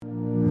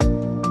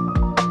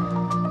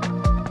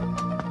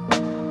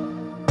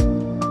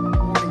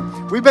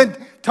We've been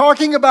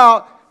talking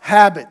about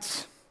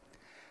habits.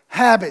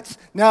 Habits.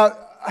 Now,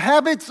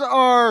 habits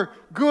are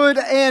good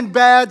and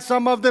bad,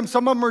 some of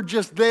them are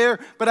just there.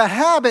 But a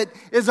habit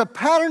is a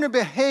pattern of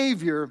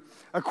behavior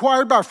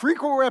acquired by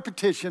frequent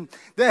repetition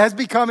that has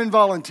become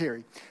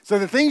involuntary. So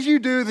the things you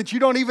do that you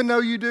don't even know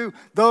you do,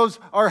 those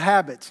are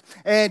habits.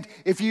 And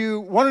if you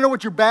want to know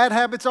what your bad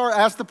habits are,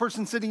 ask the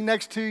person sitting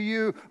next to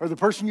you or the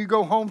person you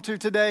go home to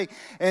today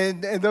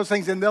and those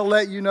things, and they'll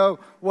let you know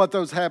what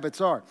those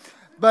habits are.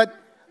 But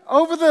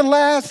over the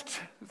last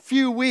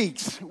few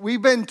weeks,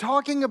 we've been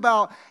talking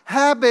about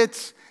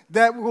habits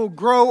that will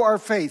grow our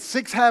faith.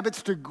 6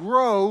 habits to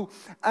grow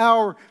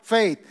our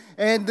faith.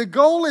 And the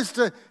goal is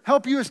to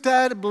help you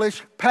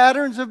establish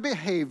patterns of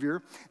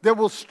behavior that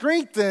will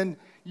strengthen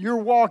your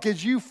walk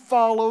as you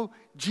follow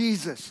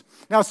Jesus.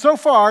 Now, so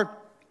far,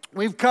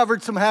 we've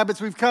covered some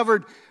habits. We've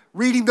covered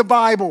reading the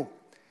Bible.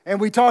 And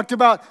we talked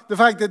about the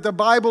fact that the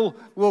Bible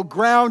will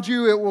ground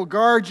you, it will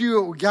guard you,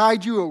 it will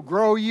guide you, it will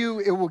grow you,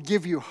 it will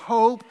give you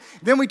hope.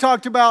 Then we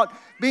talked about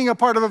being a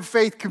part of a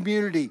faith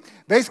community.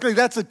 Basically,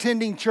 that's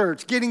attending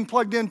church, getting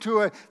plugged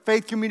into a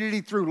faith community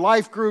through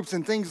life groups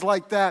and things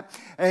like that.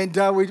 And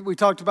we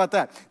talked about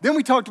that. Then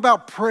we talked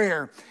about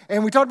prayer.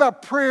 And we talked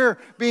about prayer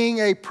being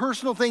a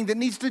personal thing that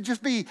needs to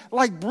just be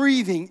like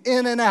breathing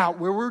in and out,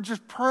 where we're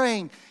just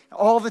praying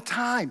all the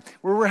time,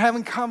 where we're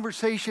having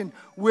conversation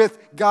with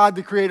God,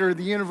 the creator of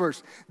the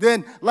universe.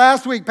 Then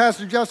last week,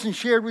 Pastor Justin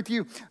shared with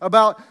you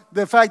about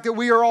the fact that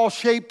we are all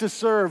shaped to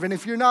serve. And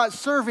if you're not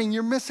serving,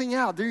 you're missing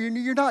out.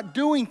 You're not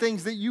doing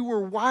things that you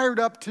were wired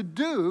up to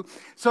do.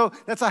 So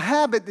that's a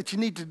habit that you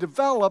need to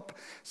develop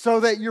so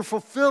that you're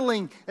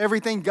fulfilling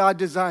everything God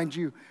designed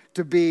you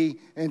to be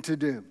and to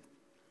do.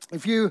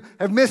 If you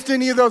have missed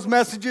any of those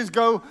messages,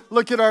 go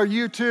look at our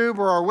YouTube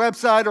or our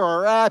website or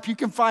our app. You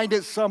can find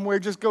it somewhere.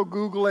 Just go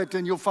Google it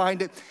and you'll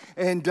find it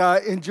and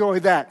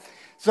enjoy that.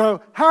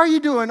 So how are you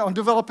doing on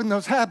developing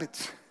those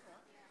habits?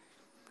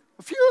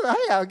 A few,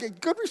 yeah,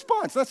 good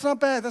response. That's not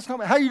bad. How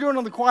are you doing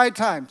on the quiet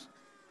times?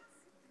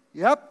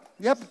 Yep,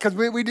 because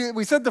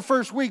we said the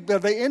first week, but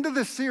at the end of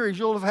this series,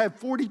 you'll have had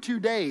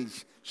 42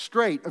 days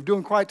straight of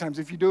doing quiet times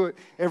if you do it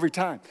every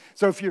time.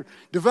 So if you're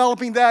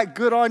developing that,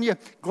 good on you.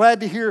 Glad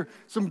to hear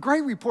some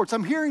great reports.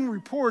 I'm hearing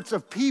reports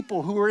of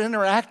people who are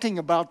interacting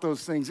about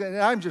those things, and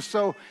I'm just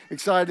so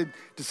excited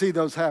to see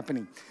those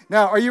happening.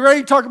 Now, are you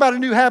ready to talk about a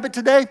new habit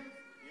today?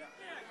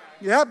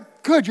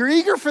 Yep, good. You're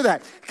eager for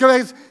that.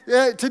 Because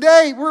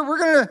today we're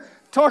going to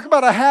talk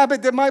about a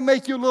habit that might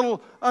make you a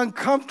little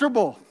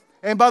uncomfortable.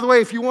 And by the way,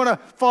 if you want to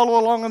follow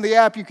along on the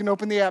app, you can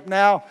open the app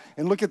now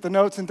and look at the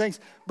notes and things.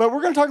 But we're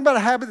going to talk about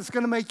a habit that's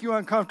going to make you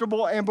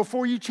uncomfortable. And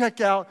before you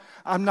check out,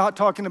 I'm not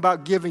talking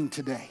about giving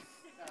today,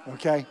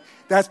 okay?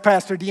 That's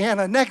Pastor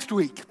Deanna next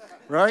week,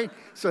 right?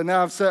 So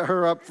now I've set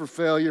her up for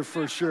failure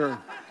for sure.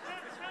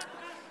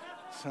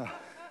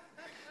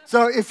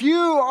 So if you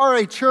are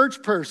a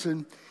church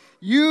person,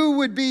 you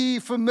would be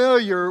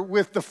familiar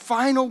with the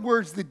final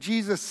words that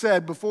Jesus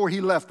said before he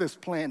left this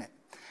planet.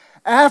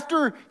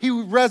 After he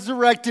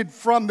resurrected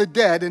from the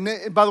dead,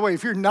 and by the way,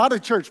 if you're not a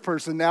church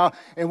person now,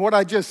 and what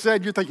I just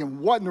said, you're thinking,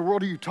 what in the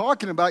world are you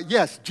talking about?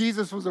 Yes,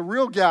 Jesus was a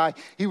real guy.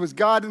 He was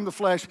God in the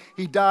flesh.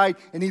 He died,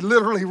 and he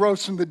literally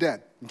rose from the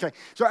dead. Okay,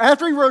 so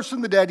after he rose from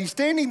the dead, he's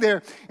standing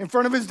there in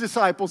front of his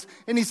disciples,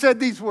 and he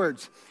said these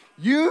words,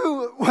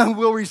 "You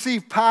will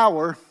receive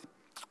power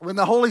when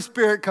the Holy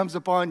Spirit comes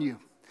upon you,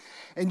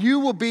 and you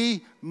will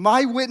be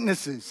my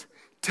witnesses,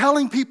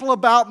 telling people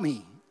about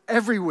me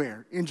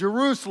everywhere in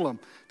Jerusalem,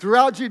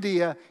 throughout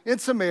Judea, in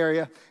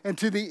Samaria, and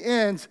to the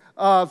ends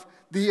of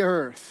the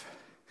earth."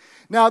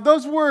 Now,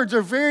 those words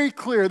are very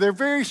clear. They're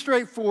very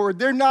straightforward.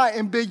 They're not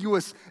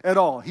ambiguous at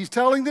all. He's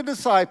telling the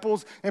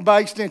disciples, and by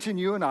extension,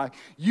 you and I,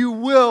 you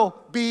will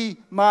be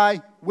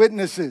my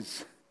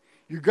witnesses.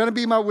 You're going to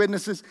be my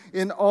witnesses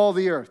in all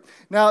the earth.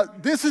 Now,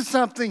 this is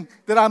something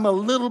that I'm a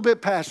little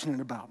bit passionate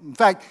about. In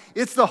fact,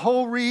 it's the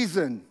whole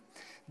reason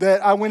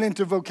that I went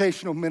into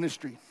vocational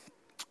ministry.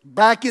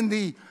 Back in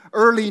the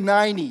early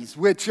 90s,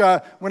 which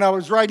when I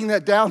was writing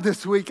that down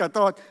this week, I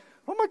thought,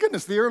 oh my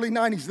goodness, the early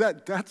 90s,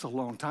 that's a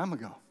long time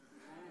ago.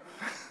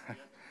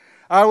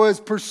 I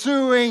was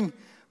pursuing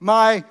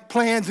my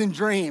plans and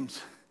dreams.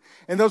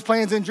 And those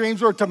plans and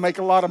dreams were to make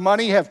a lot of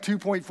money, have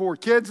 2.4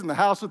 kids in the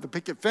house with the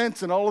picket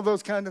fence and all of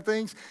those kind of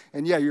things.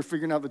 And yeah, you're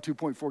figuring out the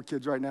 2.4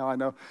 kids right now, I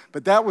know.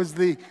 But that was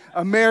the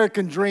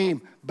American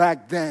dream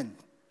back then.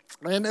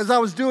 And as I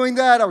was doing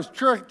that, I was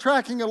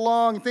tracking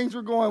along, things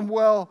were going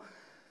well.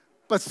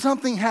 But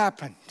something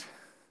happened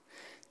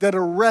that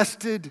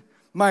arrested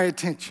my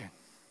attention.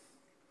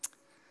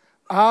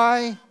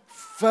 I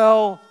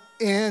fell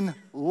in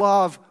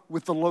love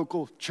with the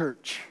local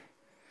church.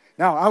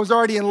 Now, I was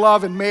already in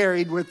love and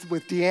married with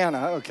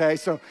Deanna, okay?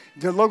 So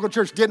the local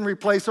church didn't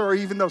replace her,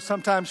 even though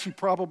sometimes she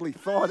probably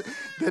thought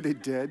that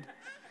it did.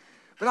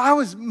 But I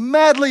was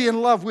madly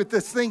in love with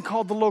this thing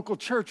called the local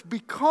church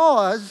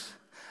because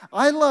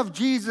I loved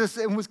Jesus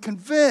and was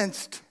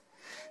convinced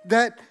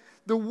that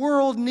the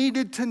world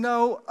needed to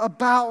know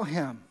about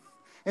him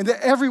and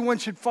that everyone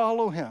should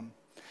follow him.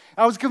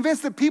 I was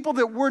convinced that people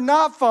that were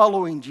not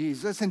following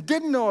Jesus and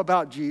didn't know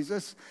about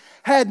Jesus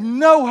had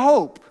no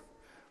hope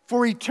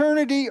for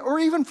eternity or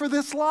even for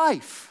this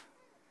life.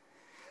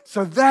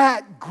 So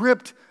that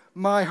gripped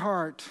my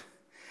heart.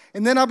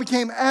 And then I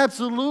became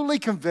absolutely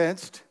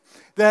convinced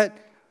that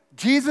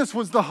Jesus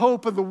was the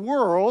hope of the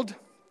world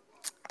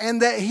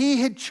and that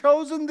he had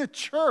chosen the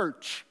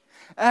church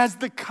as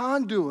the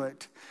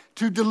conduit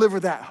to deliver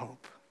that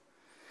hope.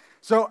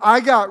 So I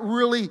got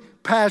really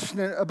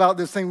passionate about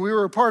this thing. We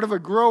were a part of a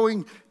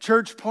growing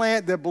church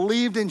plant that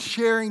believed in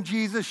sharing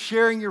Jesus,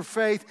 sharing your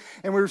faith,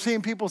 and we were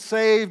seeing people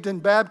saved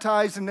and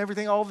baptized and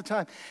everything all the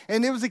time.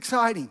 And it was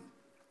exciting.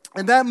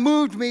 And that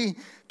moved me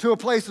to a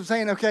place of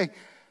saying, okay,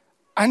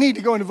 I need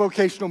to go into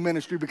vocational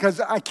ministry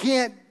because I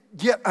can't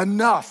get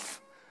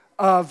enough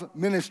of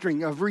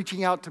ministering, of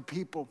reaching out to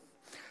people.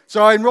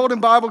 So I enrolled in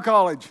Bible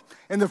college.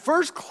 And the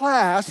first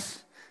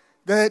class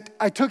that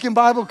I took in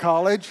Bible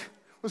college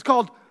was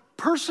called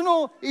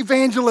Personal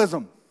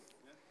Evangelism.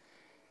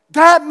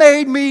 That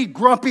made me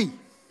grumpy.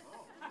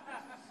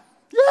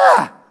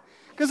 Yeah,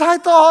 because I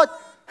thought,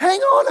 hang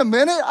on a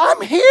minute,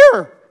 I'm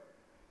here.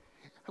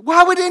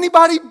 Why would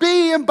anybody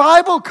be in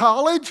Bible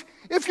college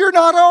if you're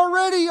not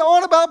already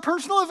on about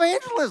personal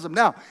evangelism?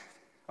 Now,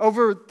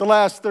 over the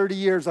last 30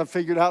 years, I've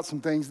figured out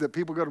some things that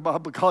people go to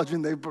Bible college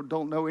and they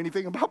don't know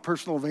anything about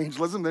personal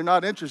evangelism. They're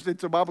not interested,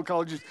 so Bible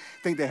colleges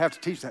think they have to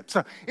teach that.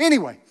 So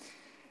anyway,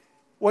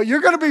 what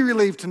you're going to be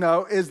relieved to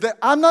know is that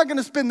I'm not going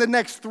to spend the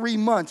next 3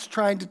 months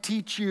trying to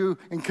teach you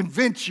and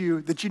convince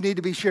you that you need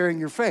to be sharing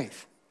your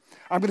faith.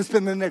 I'm going to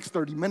spend the next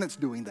 30 minutes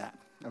doing that,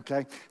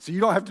 okay? So you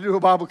don't have to do a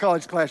Bible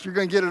college class. You're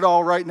going to get it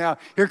all right now.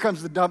 Here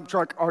comes the dump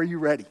truck. Are you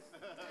ready?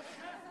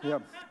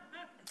 Yep.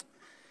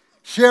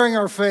 Sharing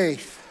our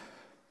faith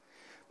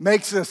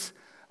makes us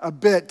a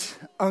bit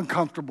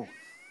uncomfortable.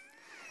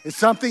 It's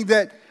something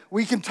that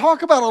we can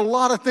talk about a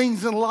lot of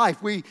things in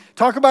life. We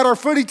talk about our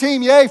footy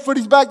team. Yay,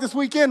 footy's back this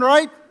weekend,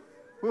 right?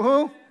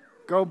 Woohoo.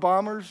 Go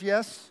Bombers,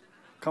 yes.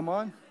 Come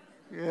on.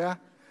 Yeah.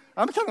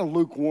 I'm kind of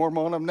lukewarm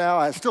on them now.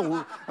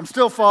 I'm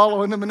still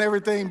following them and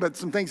everything, but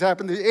some things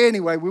happened.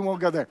 Anyway, we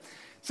won't go there.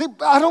 See,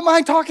 I don't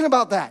mind talking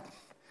about that.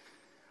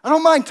 I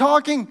don't mind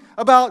talking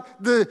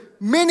about the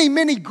many,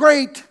 many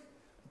great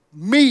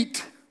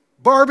meat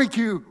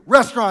barbecue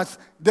restaurants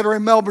that are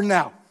in Melbourne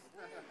now.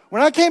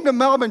 When I came to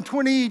Melbourne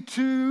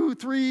 22,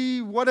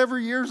 3, whatever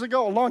years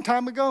ago, a long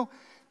time ago,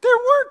 there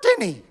weren't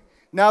any.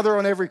 Now they're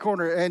on every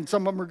corner, and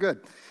some of them are good.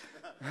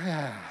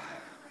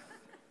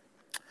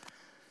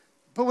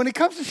 But when it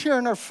comes to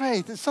sharing our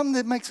faith, it's something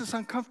that makes us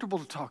uncomfortable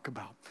to talk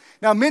about.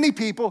 Now, many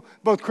people,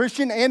 both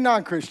Christian and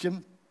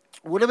non-Christian,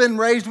 would have been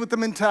raised with the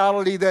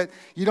mentality that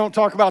you don't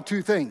talk about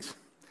two things.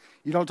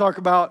 You don't talk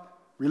about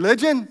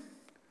religion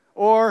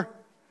or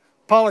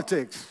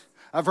politics.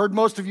 I've heard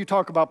most of you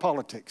talk about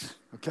politics,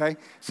 okay?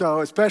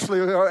 So especially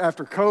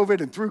after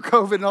COVID and through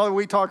COVID and all that,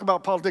 we talk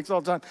about politics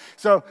all the time.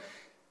 So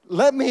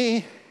let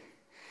me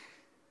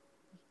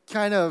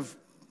kind of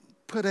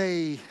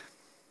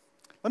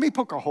let me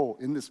poke a hole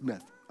in this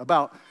myth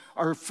about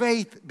our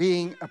faith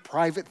being a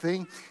private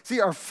thing. See,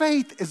 our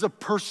faith is a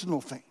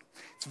personal thing.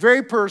 It's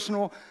very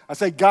personal. I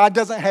say God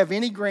doesn't have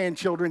any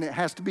grandchildren. It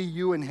has to be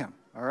you and him.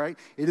 All right?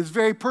 It is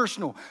very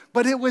personal.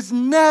 But it was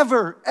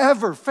never,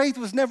 ever, faith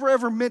was never,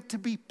 ever meant to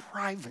be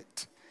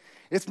private.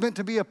 It's meant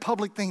to be a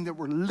public thing that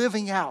we're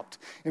living out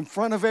in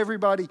front of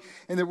everybody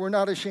and that we're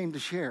not ashamed to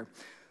share.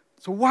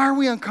 So why are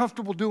we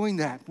uncomfortable doing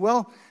that?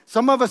 Well,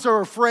 some of us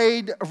are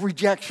afraid of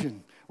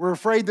rejection. We're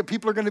afraid that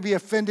people are going to be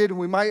offended and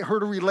we might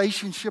hurt a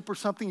relationship or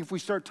something if we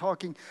start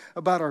talking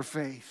about our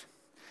faith.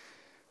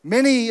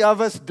 Many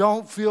of us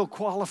don't feel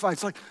qualified.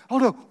 It's like, oh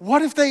no,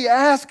 what if they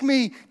ask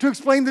me to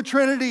explain the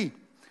Trinity?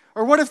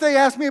 Or what if they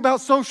ask me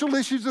about social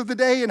issues of the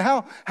day and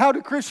how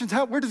do Christians,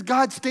 where does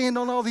God stand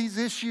on all these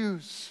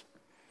issues?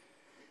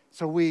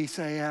 So we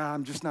say,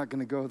 I'm just not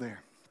going to go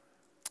there.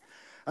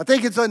 I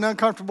think it's an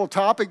uncomfortable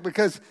topic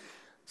because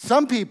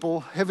some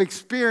people have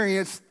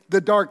experienced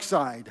the dark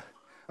side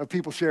of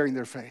people sharing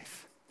their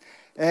faith.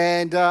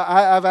 And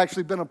I've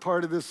actually been a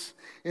part of this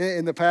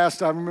in the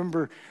past. I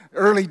remember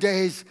early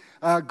days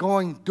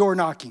going door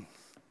knocking.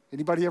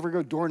 Anybody ever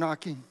go door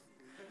knocking?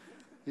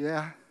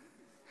 Yeah.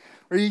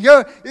 Or you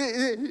go,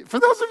 for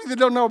those of you that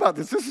don't know about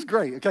this is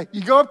great, okay?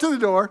 You go up to the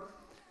door,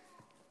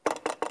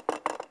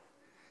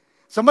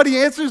 somebody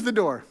answers the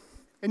door,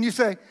 and you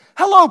say,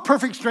 hello,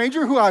 perfect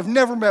stranger who I've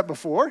never met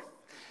before.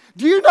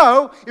 Do you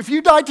know if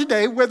you died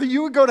today whether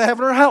you would go to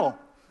heaven or hell?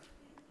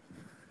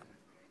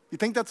 You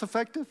think that's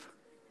effective?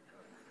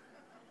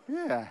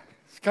 Yeah,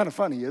 it's kind of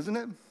funny, isn't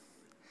it?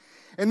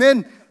 And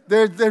then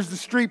there's the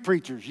street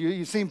preachers.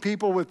 You've seen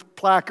people with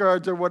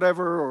placards or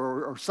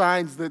whatever or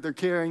signs that they're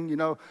carrying,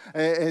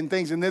 and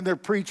things, and then they're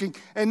preaching.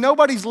 And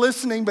nobody's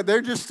listening, but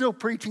they're just still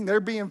preaching. They're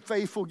being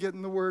faithful,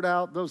 getting the word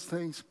out, those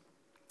things.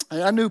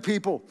 And I knew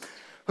people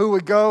who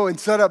would go and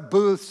set up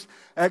booths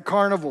at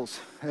carnivals,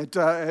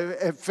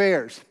 at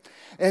fairs.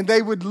 And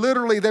they would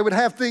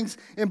have things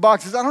in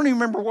boxes. I don't even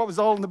remember what was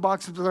all in the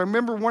boxes, but I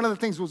remember one of the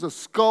things was a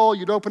skull.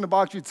 You'd open the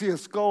box, you'd see a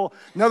skull.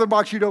 Another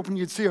box you'd open,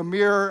 you'd see a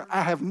mirror.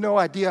 I have no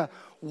idea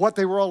what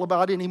they were all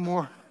about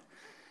anymore.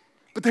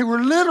 But they were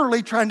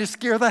literally trying to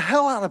scare the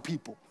hell out of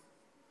people.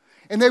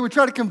 And they would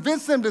try to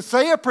convince them to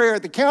say a prayer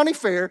at the county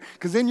fair,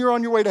 because then you're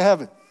on your way to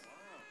heaven.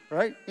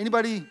 Right?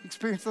 Anybody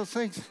experience those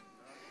things?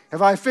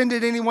 Have I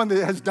offended anyone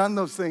that has done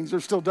those things or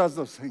still does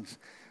those things?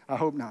 I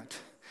hope not.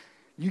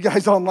 You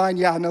guys online,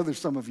 yeah, I know there's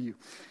some of you.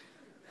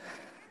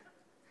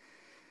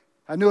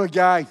 I knew a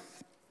guy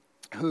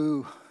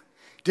who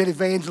did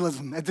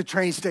evangelism at the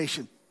train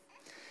station.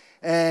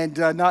 And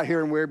not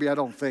here in Werribee, I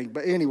don't think.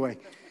 But anyway,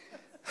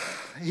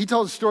 he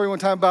told a story one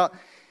time about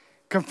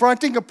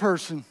confronting a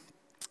person,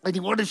 and he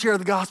wanted to share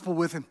the gospel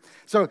with him.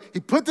 So he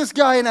put this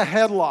guy in a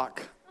headlock,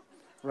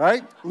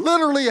 right?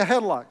 Literally a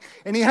headlock.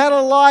 And he had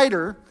a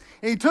lighter,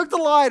 and he took the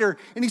lighter,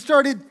 and he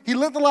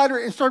lit the lighter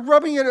and started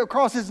rubbing it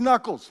across his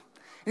knuckles.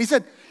 And he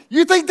said,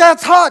 "You think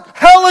that's hot?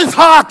 Hell is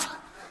hot!"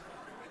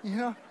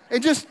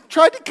 And just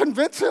tried to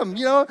convince him,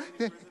 is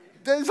that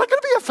going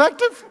to be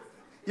effective?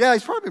 Yeah,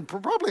 he's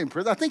probably in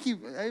prison. I think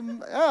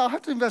I'll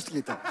have to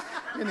investigate that.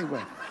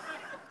 Anyway.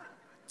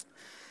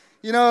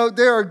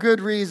 There are good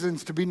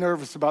reasons to be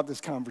nervous about this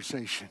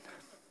conversation.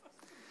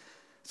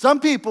 Some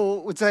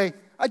people would say,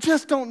 "I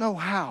just don't know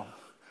how."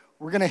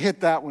 We're going to hit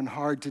that one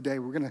hard today.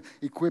 We're going to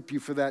equip you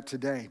for that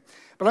today.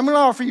 But I'm going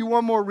to offer you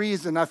one more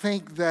reason. I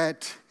think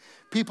that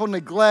people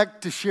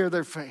neglect to share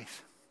their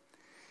faith.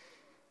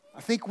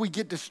 I think we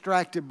get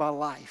distracted by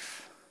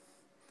life,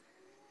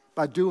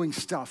 by doing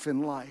stuff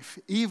in life,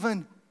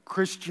 even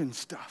Christian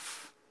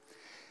stuff.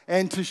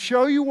 And to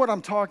show you what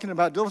I'm talking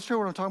about, to illustrate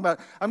what I'm talking about,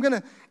 I'm going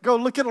to go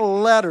look at a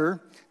letter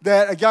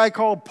that a guy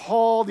called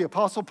Paul, the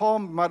Apostle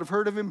Paul, you might have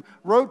heard of him,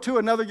 wrote to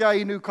another guy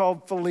he knew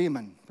called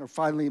Philemon, or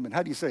Philemon.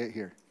 How do you say it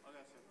here?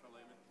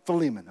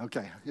 Philemon,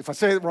 okay. If I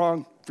say it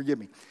wrong, forgive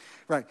me.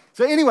 Right.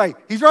 So anyway,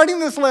 he's writing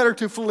this letter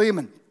to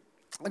Philemon,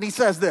 and he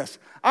says this: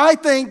 I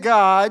thank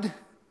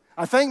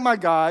my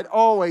God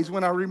always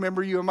when I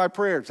remember you in my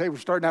prayers. Hey, we're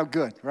starting out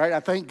good, right?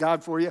 I thank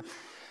God for you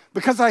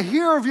because I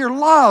hear of your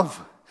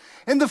love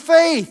and the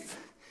faith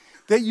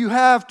that you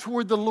have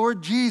toward the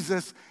Lord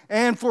Jesus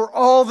and for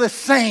all the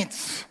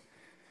saints.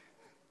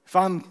 If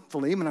I'm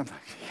Philemon, I'm like,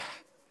 yeah,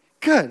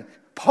 good.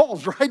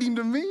 Paul's writing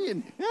to me,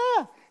 and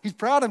yeah, he's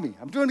proud of me.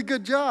 I'm doing a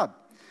good job.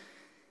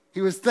 He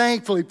was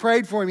thankful. He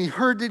prayed for him. He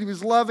heard that he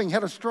was loving,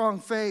 had a strong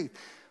faith.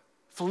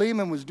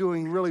 Philemon was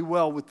doing really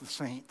well with the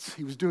saints.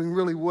 He was doing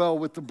really well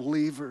with the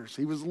believers.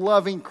 He was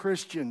loving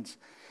Christians.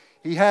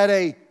 He had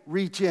a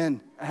reach-in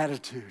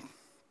attitude.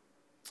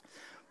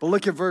 But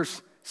look at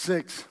verse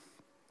 6.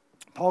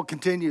 Paul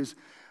continues,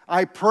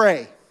 I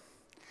pray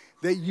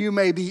that you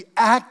may be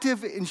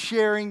active in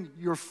sharing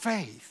your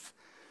faith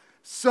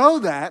so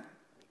that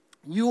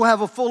you will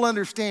have a full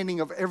understanding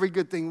of every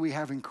good thing we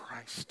have in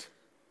Christ.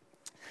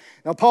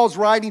 Now, Paul's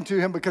writing to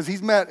him because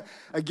he's met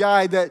a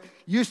guy that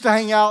used to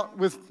hang out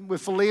with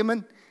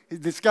Philemon.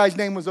 This guy's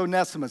name was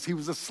Onesimus. He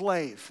was a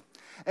slave.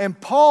 And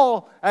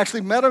Paul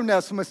actually met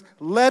Onesimus,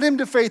 led him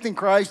to faith in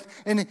Christ,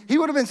 and he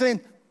would have been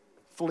saying,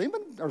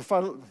 Philemon? Or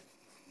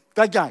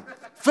that guy.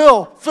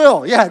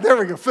 Phil. Yeah, there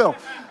we go, Phil.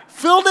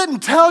 Phil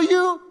didn't tell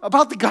you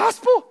about the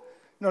gospel?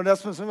 No,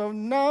 Onesimus said,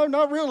 no,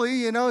 not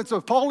really, And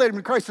so Paul led him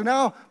to Christ. So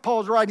now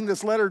Paul's writing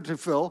this letter to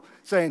Phil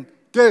saying,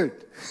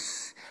 dude,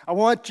 I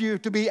want you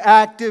to be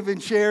active in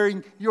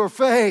sharing your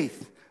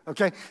faith.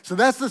 Okay, so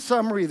that's the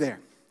summary there.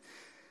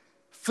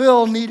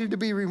 Phil needed to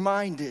be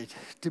reminded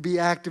to be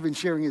active in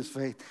sharing his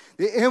faith.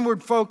 The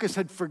inward focus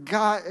had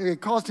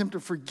caused him to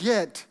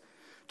forget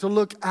to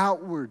look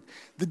outward.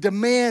 The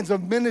demands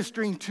of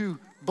ministering to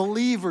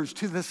believers,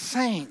 to the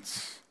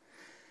saints,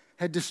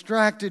 had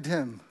distracted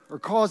him or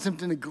caused him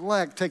to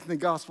neglect taking the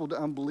gospel to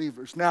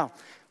unbelievers. Now,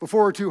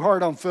 before we're too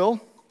hard on Phil,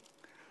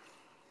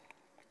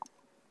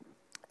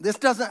 this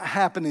doesn't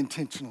happen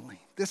intentionally.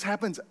 This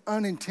happens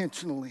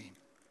unintentionally.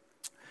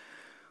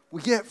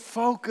 We get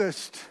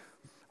focused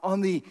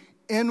on the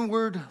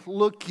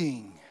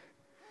inward-looking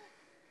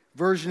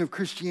version of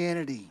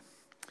Christianity,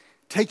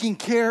 taking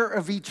care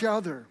of each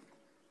other,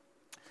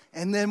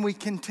 and then we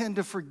can tend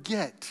to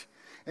forget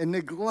and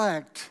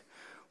neglect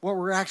what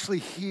we're actually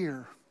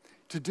here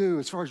to do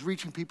as far as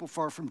reaching people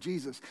far from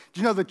Jesus. Do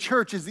you know the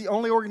church is the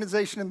only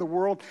organization in the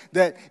world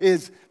that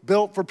is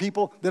built for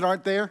people that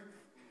aren't there?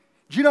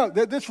 Do you know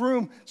that this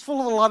room is full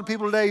of a lot of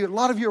people today? A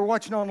lot of you are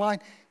watching online.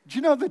 Do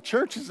you know the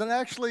church isn't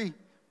actually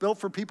built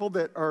for people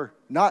that are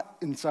not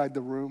inside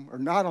the room or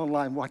not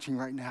online watching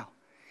right now?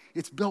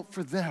 It's built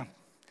for them.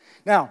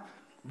 Now,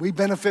 we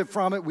benefit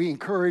from it. We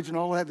encourage and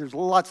all that. There's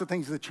lots of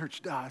things the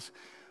church does.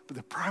 But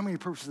the primary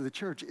purpose of the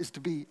church is to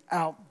be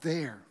out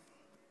there.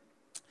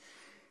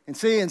 And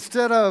see,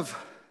 instead of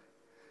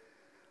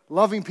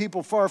loving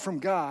people far from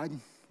God,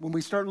 when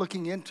we start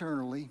looking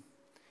internally,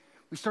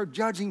 we start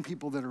judging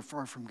people that are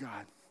far from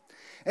God.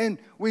 And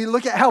we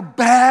look at how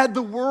bad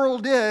the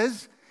world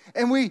is,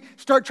 and we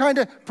start trying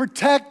to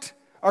protect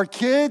our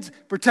kids,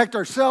 protect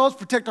ourselves,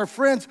 protect our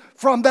friends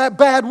from that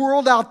bad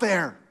world out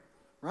there.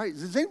 right?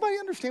 Does anybody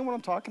understand what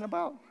I'm talking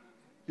about?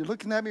 You're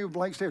looking at me with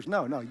blank stares.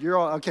 No, you're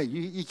all, okay,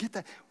 you get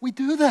that. We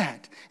do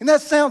that. And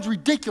that sounds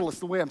ridiculous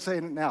the way I'm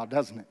saying it now,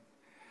 doesn't it?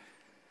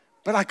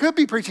 But I could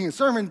be preaching a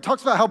sermon that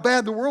talks about how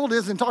bad the world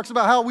is and talks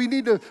about how we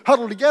need to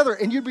huddle together,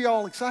 and you'd be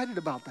all excited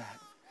about that.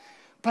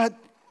 But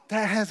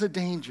that has a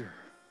danger.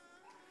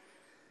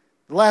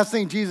 The last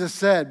thing Jesus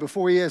said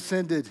before he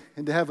ascended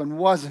into heaven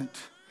wasn't,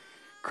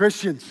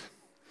 Christians,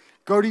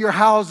 go to your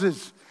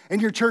houses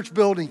and your church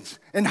buildings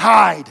and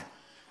hide.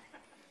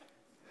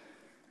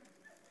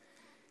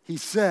 He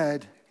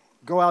said,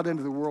 go out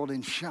into the world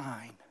and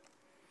shine.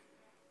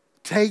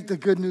 Take the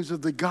good news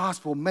of the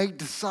gospel, make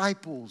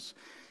disciples.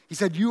 He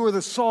said, you are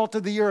the salt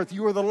of the earth,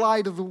 you are the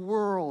light of the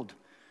world.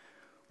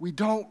 We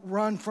don't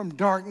run from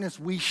darkness,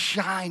 we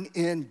shine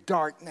in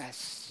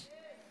darkness.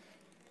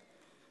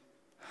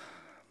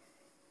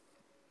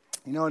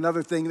 You know,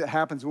 another thing that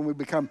happens when we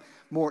become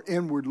more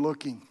inward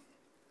looking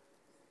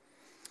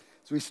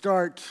is we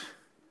start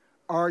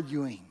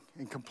arguing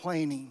and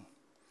complaining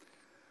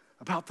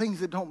about things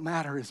that don't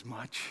matter as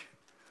much,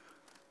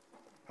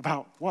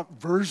 about what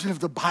version of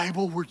the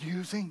Bible we're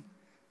using.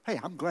 Hey,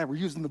 I'm glad we're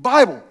using the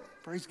Bible.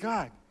 Praise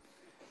God.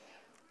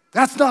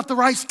 That's not the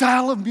right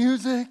style of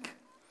music.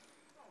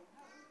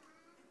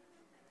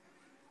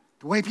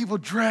 The way people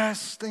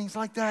dress, things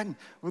like that, and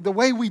the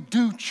way we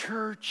do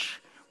church,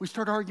 we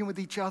start arguing with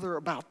each other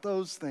about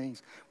those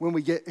things when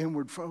we get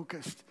inward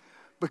focused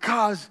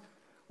because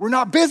we're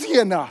not busy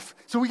enough.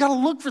 So we got to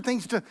look for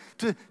things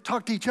to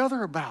talk to each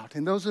other about,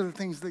 and those are the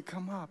things that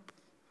come up.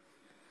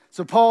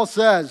 So Paul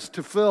says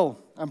to Phil,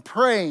 I'm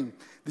praying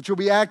that you'll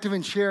be active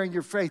in sharing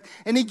your faith.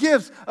 And he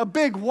gives a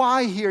big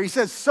why here. He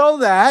says, so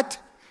that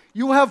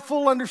you will have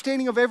full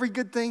understanding of every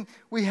good thing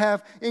we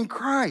have in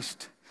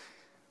Christ.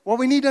 What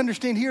we need to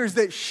understand here is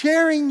that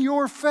sharing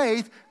your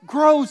faith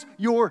grows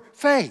your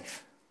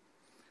faith.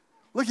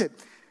 Look at,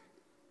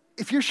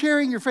 if you're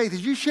sharing your faith,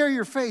 as you share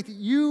your faith,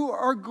 you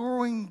are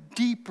growing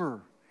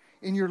deeper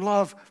in your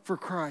love for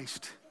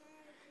Christ.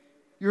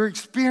 You're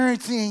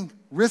experiencing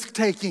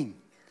risk-taking,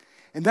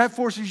 and that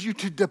forces you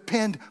to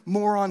depend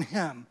more on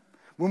Him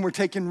when we're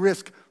taking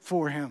risk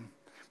for Him,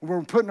 when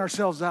we're putting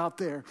ourselves out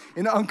there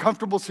in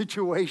uncomfortable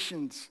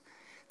situations.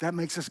 That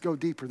makes us go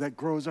deeper. That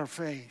grows our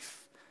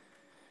faith.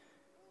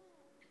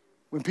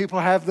 When people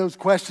have those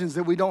questions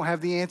that we don't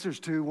have the answers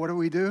to, what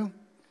do?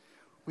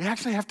 We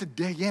actually have to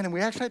dig in, and we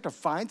actually have to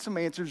find some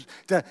answers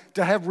to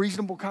have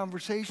reasonable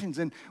conversations.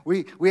 And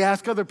we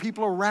ask other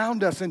people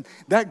around us, and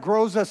that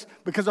grows us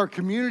because our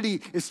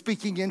community is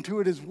speaking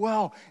into it as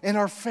well. And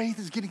our faith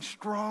is getting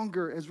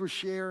stronger as we're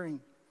sharing.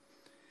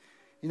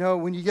 You know,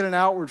 when you get an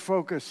outward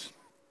focus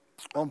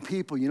on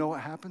people, you know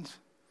what happens?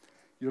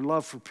 Your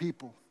love for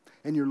people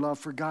and your love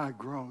for God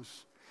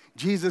grows.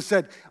 Jesus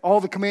said all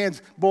the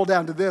commands boil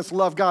down to this: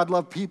 love God,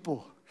 love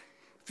people.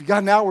 If you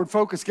got an outward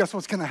focus, guess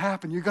what's going to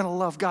happen? You're going to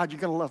love God.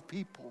 You're going to love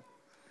people.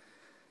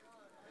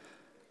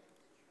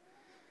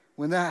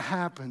 When that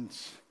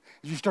happens,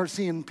 as you start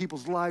seeing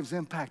people's lives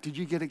impacted,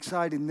 you get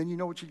excited, and then you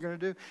know what you're going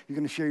to do? You're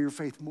going to share your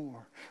faith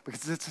more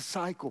because it's a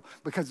cycle,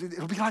 because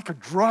it'll be like a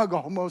drug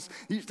almost.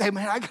 You say,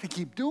 man, I got to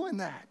keep doing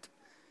that.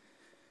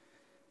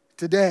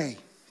 Today,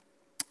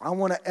 I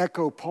want to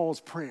echo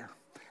Paul's prayer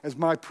as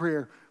my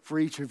prayer for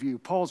each of you.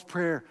 Paul's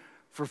prayer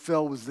for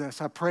Phil was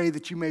this: I pray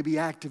that you may be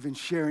active in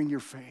sharing your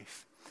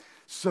faith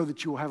so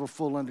that you will have a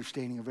full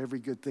understanding of every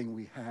good thing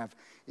we have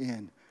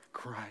in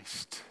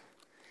Christ.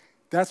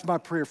 That's my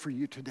prayer for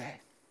you today.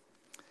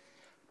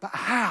 But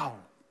how?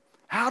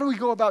 How do we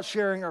go about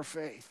sharing our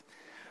faith?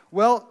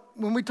 Well,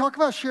 when we talk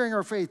about sharing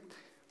our faith,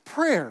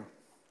 prayer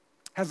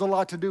has a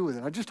lot to do with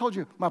it. I just told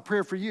you my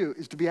prayer for you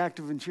is to be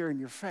active in sharing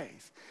your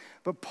faith.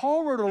 But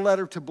Paul wrote a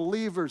letter to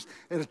believers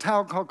at a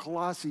town called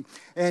Colossae,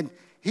 and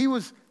he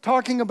was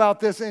talking about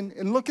this,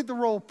 and look at the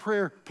role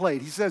prayer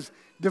played. He says,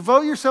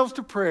 devote yourselves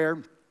to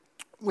prayer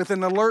with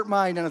an alert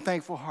mind and a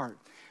thankful heart.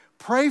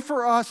 Pray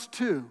for us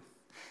too,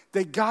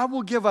 that God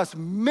will give us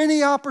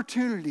many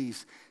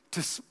opportunities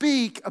to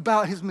speak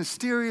about His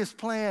mysterious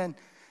plan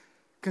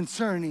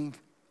concerning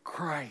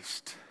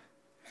Christ.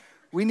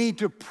 We need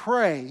to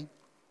pray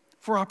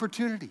for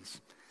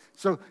opportunities.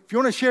 So if you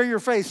want to share your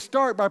faith,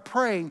 start by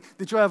praying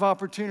that you'll have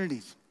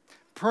opportunities.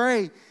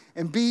 Pray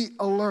and be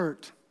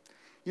alert.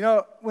 You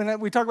know,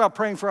 when we talk about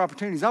praying for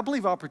opportunities, I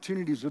believe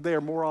opportunities are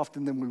there more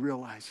often than we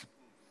realize.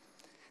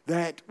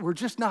 That we're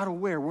just not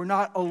aware. We're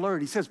not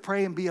alert. He says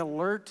pray and be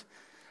alert.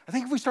 I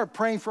think if we start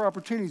praying for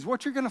opportunities,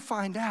 what you're going to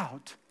find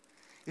out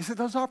is that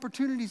those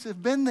opportunities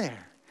have been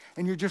there.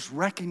 And you're just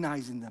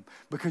recognizing them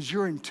because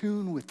you're in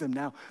tune with them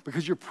now,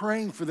 because you're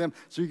praying for them,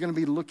 so you're going to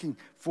be looking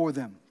for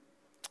them.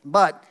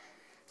 But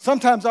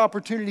sometimes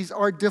opportunities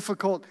are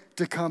difficult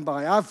to come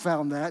by. I've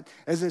found that,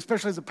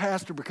 especially as a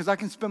pastor, because I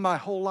can spend my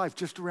whole life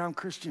just around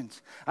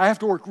Christians. I have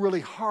to work really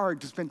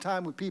hard to spend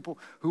time with people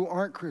who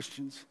aren't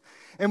Christians.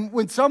 And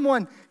when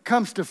someone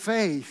comes to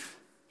faith,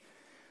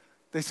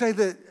 they say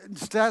that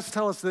stats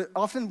tell us that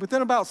often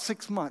within about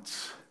 6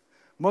 months,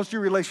 most of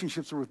your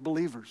relationships are with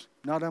believers,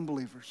 not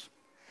unbelievers.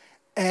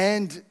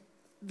 And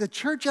the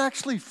church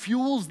actually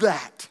fuels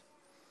that.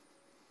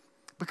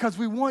 because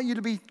we want you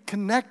to be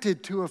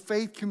connected to a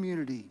faith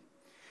community.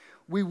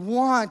 We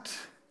want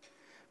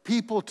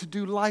people to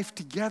do life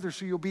together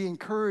so you'll be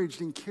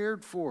encouraged and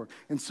cared for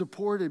and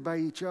supported by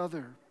each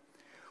other.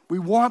 We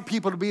want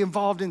people to be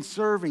involved in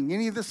serving.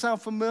 Any of this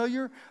sound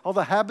familiar? All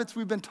the habits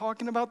we've been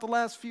talking about the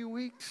last few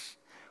weeks?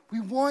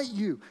 We want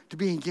you to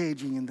be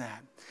engaging in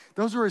that.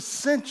 Those are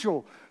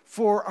essential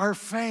for our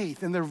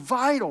faith, and they're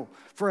vital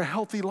for a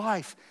healthy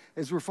life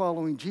as we're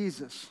following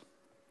Jesus.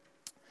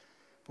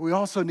 But we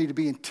also need to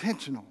be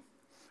intentional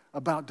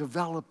about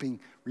developing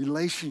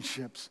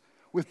relationships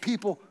with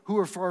people who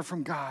are far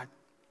from God.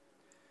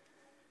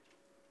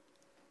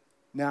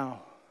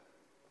 Now,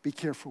 be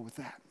careful with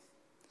that.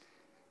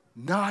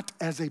 Not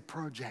as a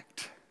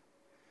project.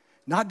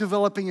 Not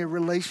developing a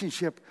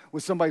relationship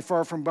with somebody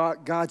far from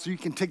God so you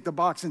can tick the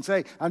box and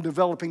say, I'm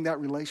developing that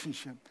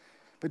relationship.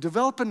 But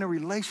developing a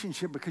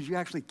relationship because you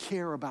actually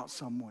care about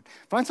someone.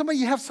 Find somebody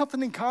you have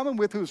something in common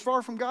with who is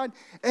far from God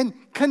and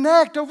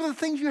connect over the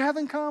things you have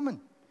in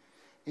common.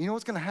 And you know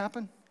what's going to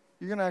happen?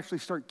 You're going to actually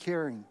start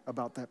caring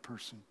about that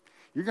person.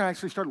 You're going to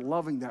actually start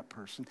loving that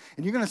person.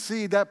 And you're going to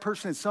see that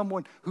person as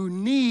someone who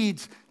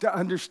needs to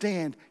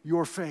understand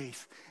your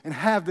faith and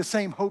have the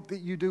same hope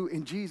that you do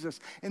in Jesus.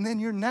 And then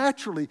you're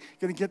naturally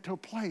going to get to a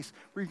place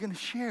where you're going to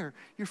share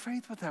your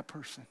faith with that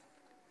person.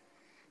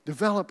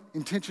 Develop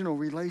intentional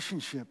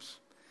relationships.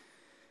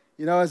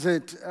 You know, as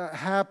it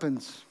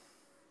happens,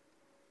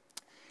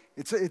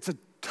 it's a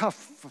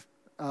tough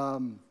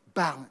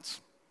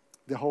balance.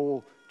 The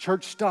whole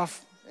church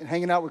stuff and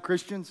hanging out with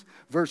Christians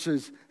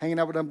versus hanging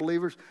out with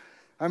unbelievers.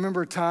 I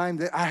remember a time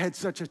that I had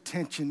such a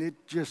tension, it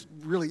just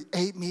really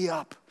ate me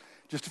up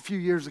just a few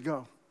years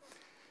ago.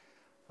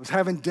 I was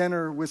having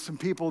dinner with some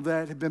people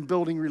that had been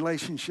building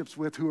relationships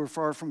with who were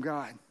far from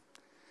God.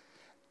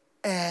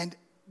 And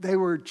they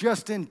were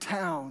just in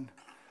town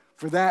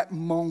for that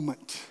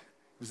moment.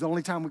 It was the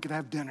only time we could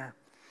have dinner.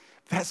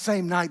 That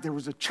same night, there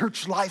was a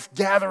church life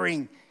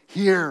gathering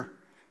here.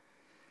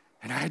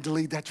 And I had to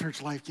lead that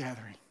church life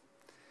gathering.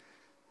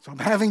 So I'm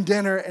having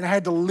dinner, and I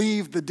had to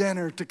leave the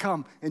dinner to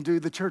come and do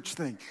the church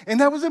thing. And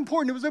that was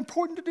important. It was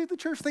important to do the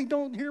church thing.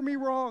 Don't hear me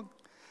wrong.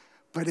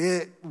 But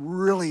it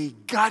really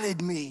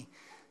gutted me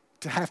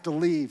to have to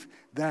leave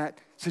that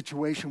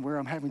situation where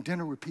I'm having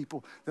dinner with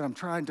people that I'm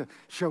trying to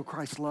show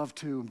Christ's love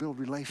to and build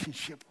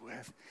relationship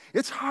with.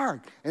 It's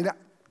hard. And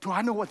do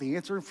I know what the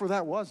answer for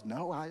that was?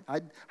 No, I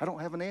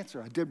don't have an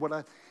answer. I did what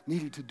I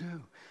needed to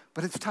do.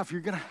 But it's tough.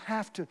 You're going to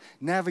have to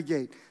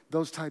navigate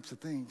those types of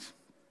things.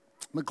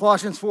 In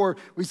Colossians 4,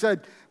 we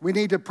said we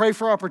need to pray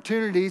for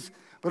opportunities,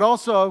 but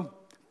also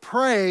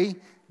pray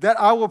that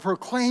I will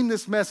proclaim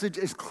this message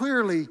as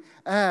clearly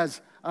as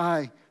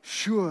I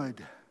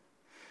should.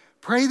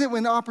 Pray that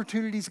when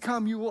opportunities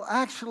come, you will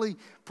actually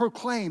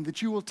proclaim,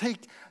 that you will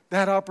take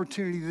that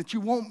opportunity, that you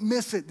won't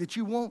miss it, that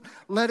you won't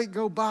let it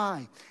go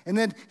by. And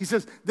then he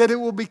says that it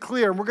will be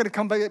clear. And we're going to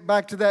come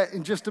back to that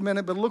in just a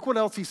minute, but look what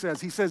else he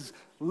says. He says,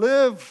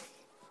 live.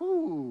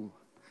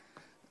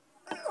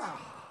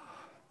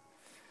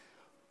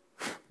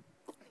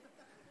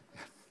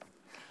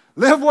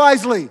 Live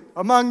wisely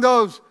among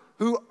those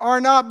who are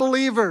not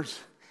believers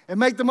and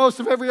make the most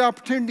of every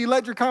opportunity.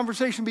 Let your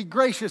conversation be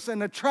gracious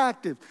and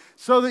attractive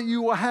so that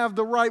you will have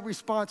the right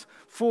response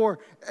for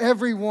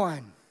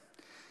everyone.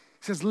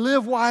 He says,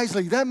 live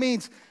wisely. That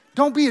means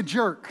don't be a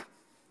jerk.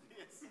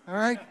 All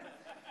right?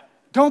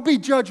 Don't be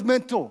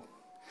judgmental.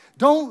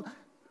 Don't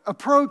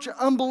approach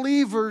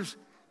unbelievers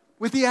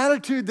with the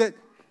attitude that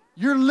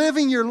you're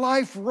living your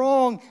life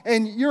wrong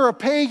and you're a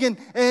pagan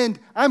and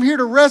I'm here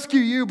to rescue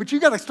you, but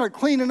you got to start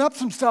cleaning up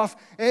some stuff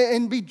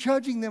and be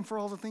judging them for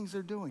all the things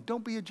they're doing.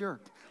 Don't be a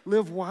jerk.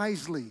 Live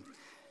wisely.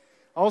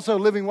 Also,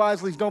 living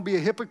wisely is don't be a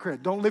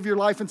hypocrite. Don't live your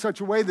life in such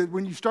a way that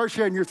when you start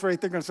sharing your faith,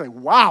 they're going to say,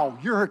 wow,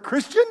 you're a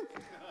Christian?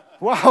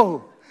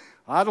 Wow.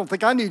 I don't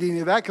think I need any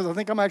of that because I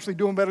think I'm actually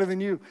doing better than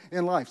you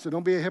in life. So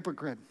don't be a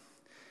hypocrite.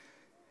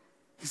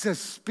 He says,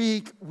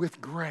 speak with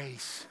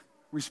grace.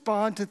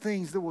 Respond to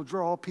things that will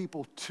draw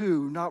people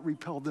to, not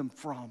repel them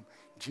from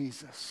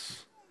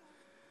Jesus.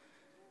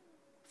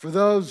 For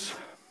those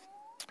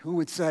who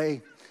would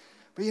say,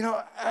 but you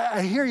know,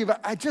 I hear you, but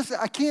I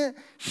can't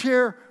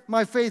share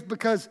my faith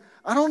because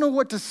I don't know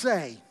what to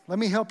say. Let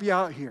me help you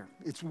out here.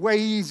 It's way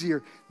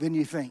easier than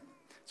you think.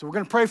 So we're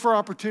going to pray for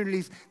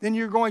opportunities. Then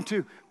you're going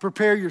to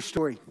prepare your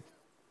story.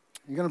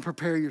 You're going to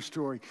prepare your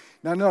story.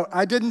 Now, no,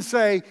 I didn't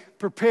say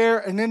prepare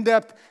an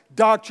in-depth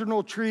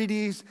doctrinal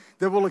treatise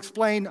that will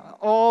explain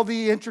all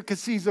the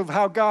intricacies of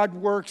how God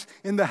works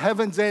in the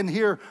heavens and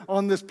here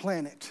on this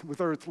planet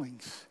with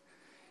earthlings.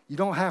 You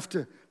don't have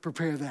to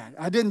prepare that.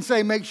 I didn't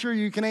say make sure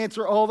you can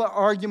answer all the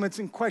arguments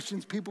and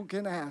questions people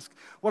can ask.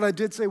 What I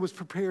did say was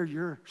prepare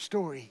your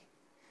story.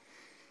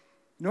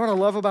 You know what I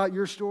love about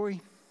your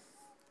story?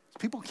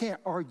 People can't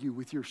argue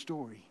with your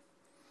story.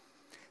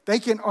 They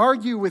can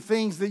argue with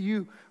things that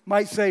you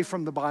might say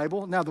from the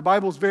Bible. Now, the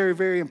Bible is very,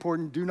 very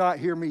important. Do not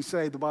hear me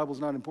say the Bible is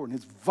not important.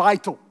 It's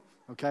vital,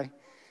 okay?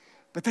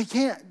 But they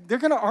can't. They're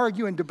going to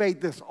argue and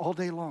debate this all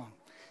day long.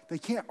 they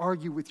can't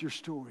argue with your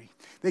story.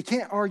 They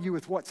can't argue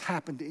with what's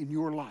happened in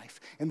your life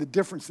and the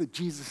difference that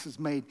Jesus has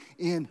made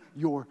in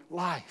your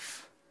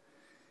life.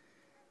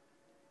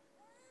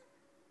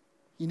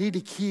 You need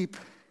to keep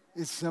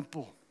it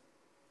simple.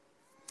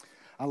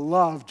 I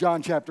love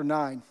John chapter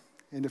 9.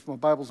 And if my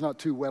Bible's not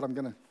too wet, I'm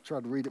going to try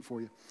to read it for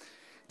you.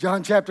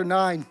 John chapter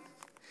 9,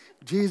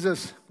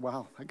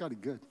 wow, I got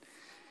it good.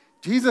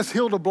 Jesus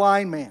healed a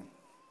blind man.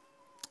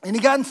 And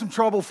he got in some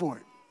trouble for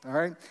it, all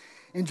right?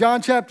 In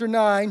John chapter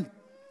 9,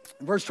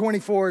 verse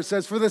 24, it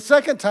says, for the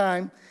second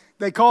time,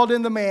 they called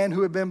in the man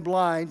who had been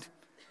blind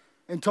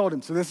and told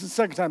him. So this is the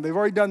second time. They've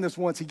already done this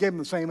once. He gave them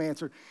the same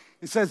answer.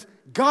 It says,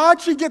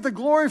 God should get the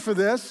glory for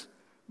this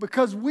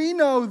because we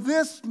know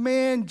this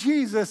man,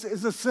 Jesus,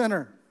 is a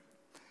sinner.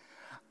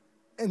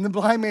 And the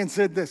blind man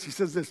said this. He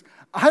says this,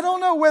 I don't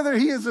know whether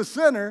he is a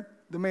sinner,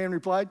 the man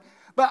replied,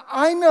 but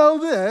I know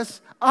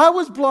this. I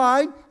was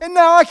blind and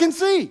now I can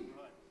see.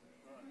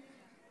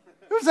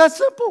 It was that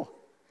simple.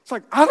 It's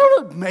like, I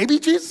don't know, maybe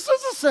Jesus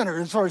is a sinner.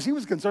 As far as he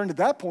was concerned at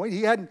that point,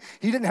 he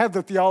didn't have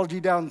the theology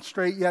down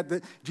straight yet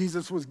that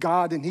Jesus was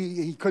God and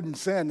he couldn't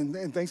sin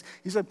and things.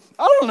 He said,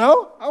 I don't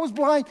know. I was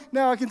blind.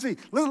 Now I can see.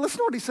 Listen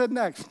to what he said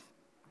next.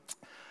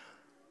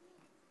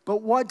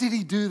 But what did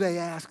he do, they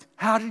asked.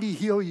 How did he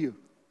heal you?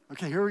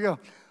 Okay, here we go.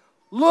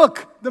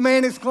 Look, the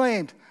man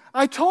exclaimed,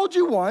 I told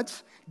you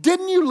once.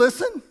 Didn't you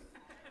listen?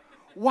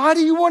 Why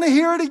do you want to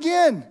hear it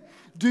again?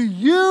 Do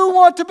you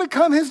want to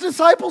become his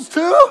disciples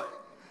too?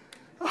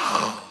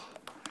 Oh,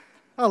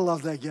 I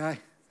love that guy.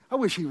 I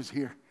wish he was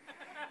here.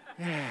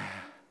 Yeah.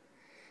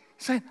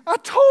 He's saying, I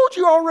told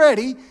you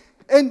already.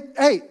 And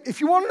hey,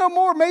 if you want to know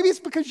more, maybe it's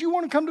because you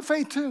want to come to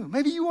faith too.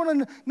 Maybe you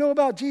want to know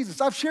about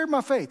Jesus. I've shared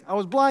my faith. I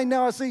was blind,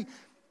 now I see.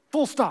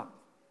 Full stop.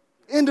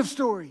 End of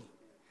story.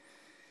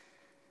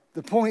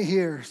 The point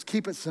here is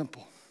keep it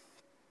simple.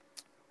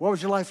 What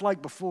was your life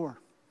like before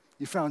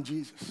you found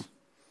Jesus?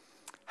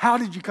 How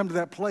did you come to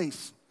that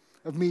place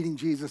of meeting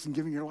Jesus and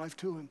giving your life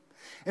to him?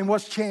 And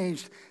what's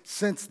changed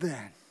since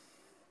then?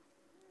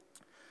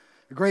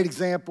 A great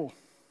example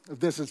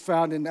of this is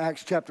found in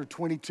Acts chapter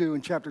 22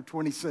 and chapter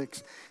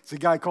 26. It's a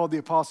guy called the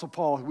Apostle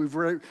Paul. We've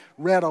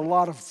read a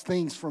lot of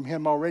things from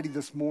him already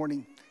this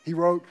morning. He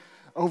wrote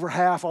over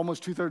half,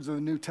 almost 2/3 of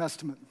the New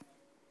Testament.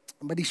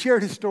 But he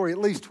shared his story at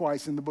least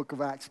twice in the book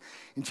of Acts,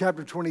 in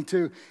chapter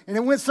 22. And it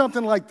went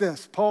something like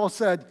this. Paul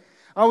said,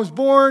 I was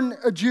born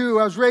a Jew.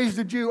 I was raised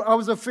a Jew. I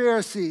was a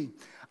Pharisee.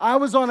 I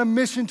was on a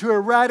mission to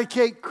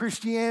eradicate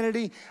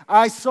Christianity.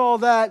 I saw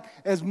that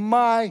as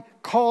my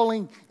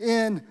calling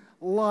in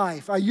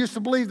life. I used to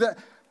believe that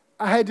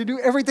I had to do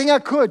everything I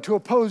could to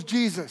oppose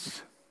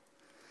Jesus.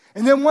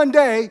 And then one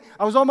day,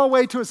 I was on my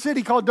way to a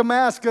city called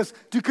Damascus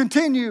to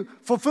continue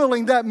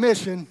fulfilling that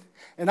mission.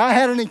 And I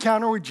had an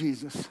encounter with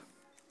Jesus.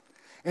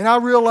 And I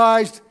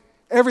realized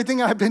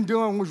everything I'd been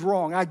doing was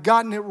wrong. I'd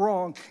gotten it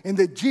wrong. And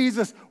that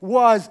Jesus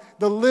was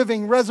the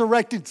living,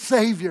 resurrected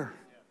Savior.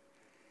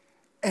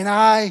 And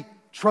I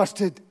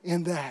trusted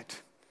in that.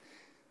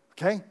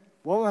 Okay?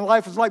 What my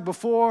life was like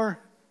before,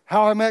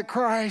 how I met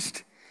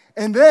Christ.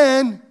 And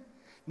then,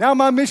 now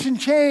my mission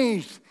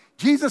changed.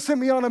 Jesus sent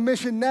me on a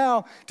mission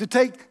now to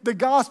take the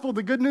gospel,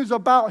 the good news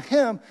about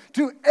him,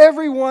 to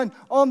everyone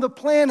on the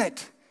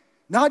planet.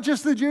 Not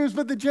just the Jews,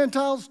 but the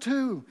Gentiles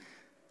too.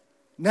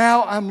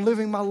 Now I'm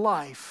living my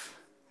life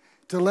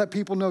to let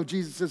people know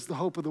Jesus is the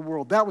hope of the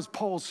world. That was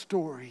Paul's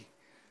story.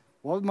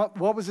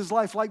 What was his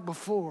life like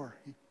before?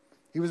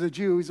 He was a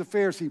Jew, he's a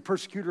Pharisee,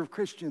 persecutor of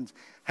Christians,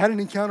 had an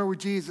encounter with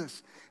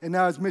Jesus, and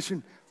now his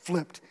mission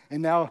flipped.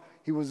 And now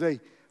he was a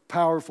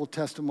powerful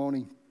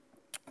testimony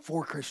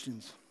for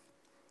Christians.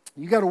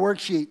 You got a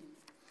worksheet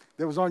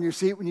that was on your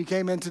seat when you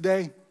came in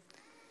today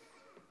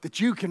that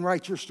you can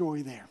write your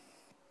story there.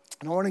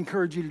 And I want to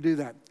encourage you to do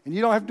that. And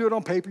you don't have to do it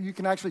on paper. You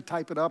can actually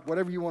type it up,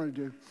 whatever you want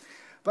to do.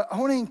 But I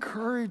want to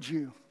encourage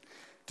you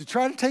to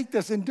try to take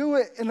this and do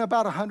it in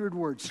about 100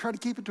 words. Try to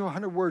keep it to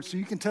 100 words so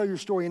you can tell your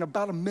story in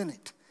about a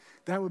minute.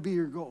 That would be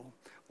your goal.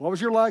 What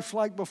was your life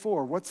like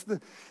before? What's the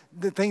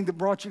thing that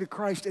brought you to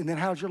Christ? And then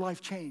how's your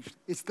life changed?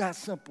 It's that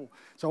simple.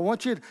 So I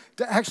want you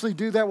to actually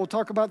do that. We'll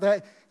talk about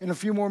that in a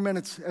few more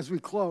minutes as we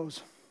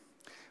close.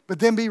 But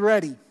then be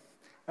ready.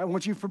 And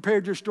once you've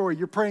prepared your story,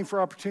 you're praying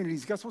for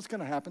opportunities. Guess what's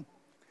going to happen?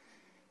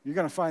 You're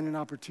going to find an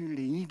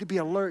opportunity. You need to be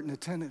alert and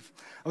attentive.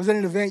 I was at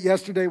an event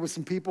yesterday with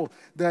some people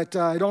that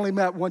I'd only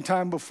met one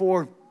time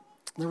before.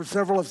 There were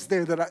several of us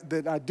there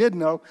that I did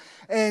know.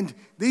 And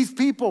these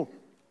people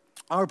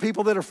are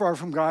people that are far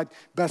from God,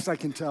 best I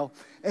can tell.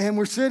 And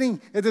we're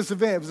sitting at this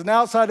event. It was an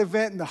outside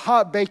event in the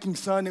hot baking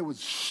sun. It was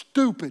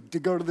stupid to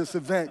go to this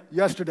event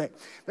yesterday.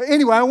 But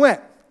anyway, I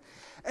went.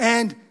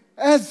 And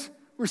as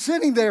we're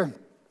sitting there,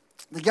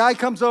 the guy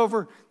comes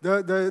over,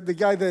 the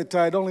guy that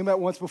I'd only met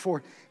once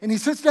before, and he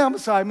sits down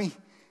beside me,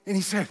 and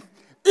he said,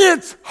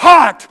 "It's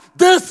hot.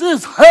 This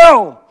is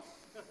hell."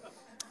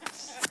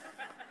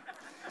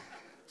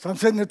 So I'm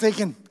sitting there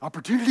thinking,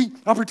 opportunity.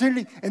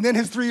 And then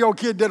his 3-year-old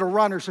kid did a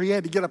runner, so he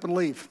had to get up and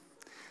leave.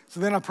 So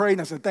then I prayed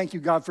and I said, thank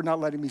you, God, for not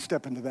letting me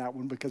step into that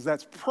one because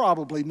that's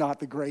probably not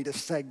the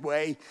greatest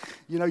segue.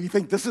 You know, you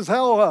think this is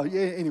hell?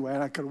 Yeah. Anyway,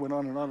 and I could have went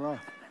on and on and on.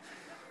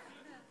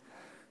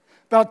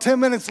 About 10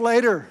 minutes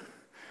later,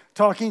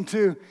 talking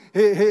to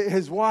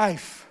his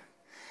wife,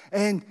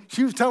 and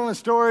she was telling a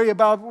story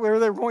about where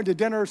they were going to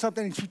dinner or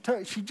something,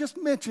 and she just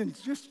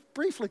mentioned, just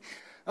briefly,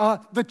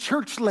 the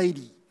church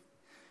lady.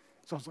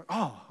 So I was like,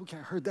 oh, okay,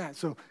 I heard that.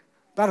 So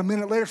about a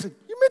minute later, I said,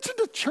 you mentioned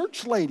a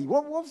church lady.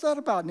 What was that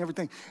about and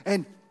everything?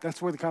 And that's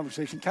where the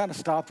conversation kind of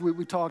stopped.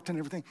 We talked and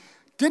everything.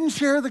 Didn't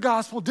share the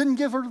gospel, didn't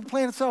give her the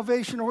plan of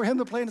salvation or him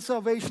the plan of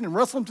salvation and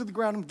wrestle him to the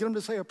ground and get him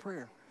to say a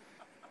prayer.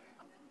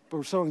 But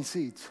we're sowing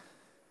seeds.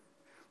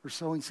 We're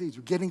sowing seeds.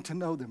 We're getting to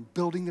know them,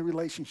 building the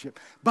relationship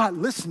by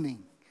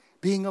listening,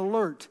 being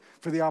alert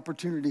for the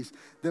opportunities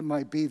that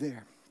might be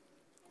there.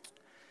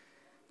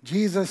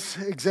 Jesus'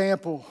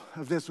 example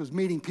of this was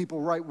meeting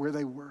people right where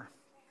they were.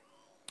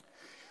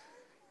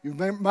 You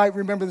might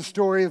remember the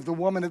story of the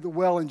woman at the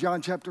well in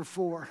John chapter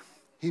 4.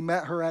 He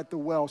met her at the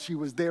well. She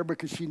was there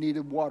because she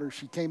needed water.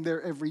 She came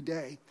there every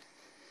day,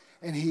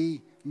 and he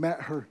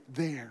met her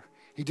there.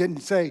 He didn't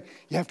say,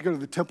 you have to go to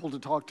the temple to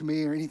talk to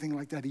me or anything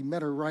like that. He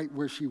met her right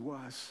where she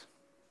was.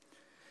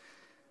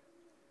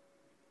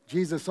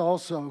 Jesus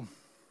also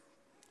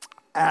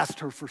asked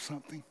her for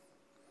something.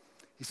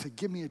 He said,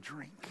 give me a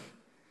drink.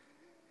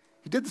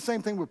 He did the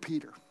same thing with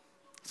Peter.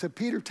 He said,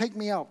 Peter, take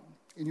me out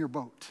in your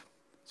boat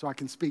so I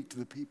can speak to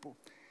the people.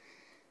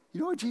 You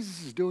know what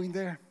Jesus is doing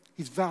there?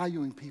 He's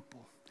valuing people.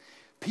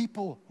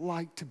 People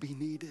like to be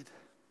needed.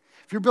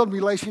 If you're building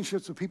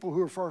relationships with people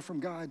who are far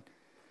from God,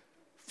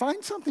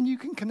 find something you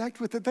can connect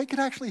with that they could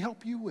actually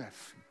help you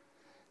with.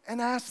 And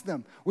ask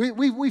them.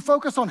 We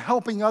focus on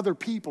helping other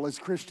people as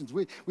Christians.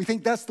 We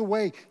think that's the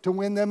way to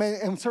win them,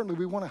 and certainly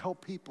we want to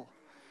help people.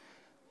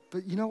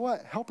 But you know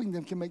what? Helping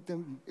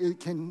them it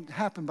can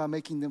happen by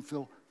making them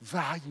feel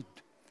valuable,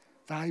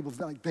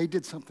 like they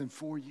did something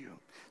for you.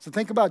 So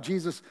think about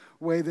Jesus'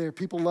 way there.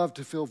 People love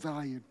to feel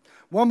valued.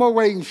 One more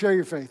way you can share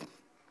your faith.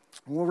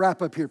 And we'll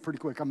wrap up here pretty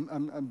quick.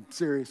 I'm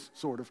serious,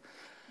 sort of.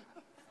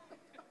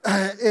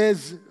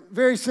 Is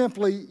very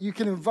simply, you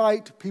can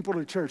invite people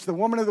to church. The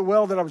woman at the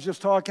well that I was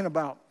just talking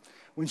about,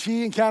 when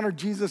she encountered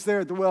Jesus there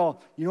at the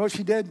well, you know what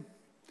she did?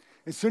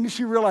 As soon as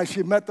she realized she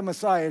had met the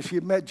Messiah, she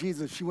had met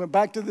Jesus, she went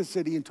back to the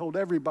city and told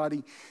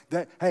everybody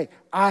that, hey,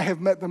 I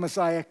have met the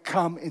Messiah,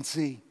 come and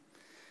see.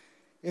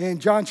 In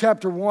John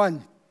chapter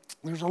 1,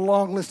 there's a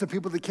long list of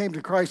people that came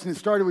to Christ, and it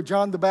started with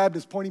John the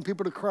Baptist pointing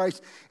people to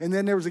Christ, and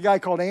then there was a guy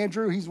called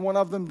Andrew. He's one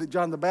of them that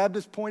John the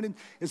Baptist pointed.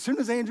 As soon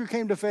as Andrew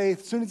came to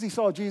faith, as soon as he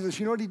saw Jesus,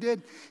 you know what he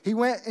did? He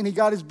went and he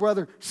got his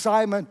brother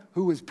Simon,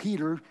 who was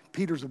Peter.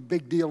 Peter's a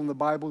big deal in the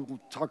Bible.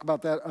 We'll talk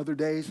about that other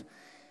days.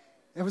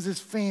 It was his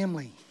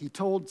family. He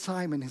told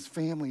Simon, his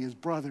family, his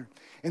brother.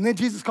 And then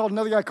Jesus called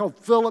another guy called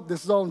Philip.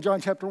 This is all in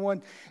John chapter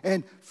 1.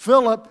 And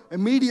Philip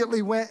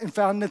immediately went and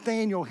found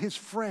Nathanael, his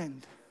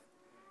friend.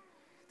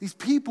 These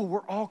people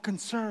were all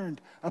concerned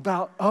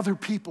about other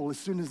people as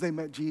soon as they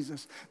met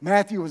Jesus.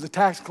 Matthew was a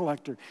tax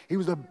collector. He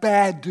was a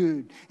bad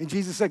dude. And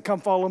Jesus said, come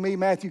follow me.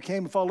 Matthew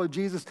came and followed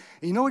Jesus.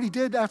 And you know what he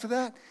did after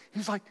that? He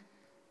was like,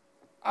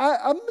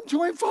 I'm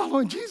enjoying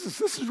following Jesus.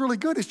 This is really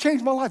good. It's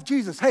changed my life.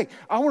 Jesus, hey,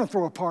 I want to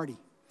throw a party.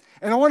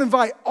 And I want to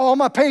invite all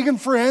my pagan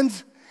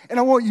friends, and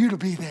I want you to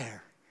be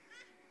there.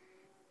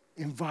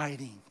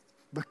 Inviting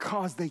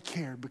because they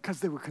cared, because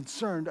they were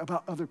concerned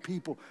about other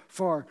people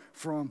far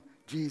from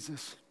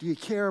Jesus. Do you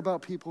care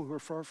about people who are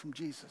far from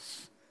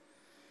Jesus?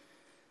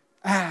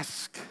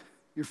 Ask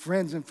your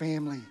friends and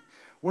family,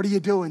 what are you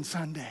doing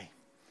Sunday?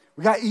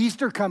 We got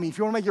Easter coming. If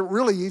you want to make it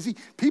really easy,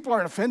 people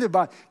aren't offended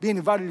by being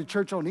invited to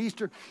church on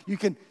Easter. You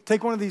can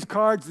take one of these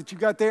cards that you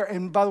got there,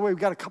 and by the way,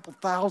 we've got a couple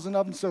thousand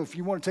of them, so if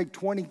you want to take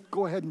 20,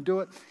 go ahead and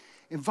do it.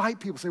 Invite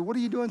people. Say, what are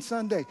you doing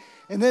Sunday?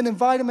 And then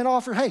invite them and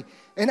offer, hey,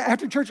 and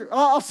after church,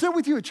 I'll sit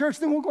with you at church,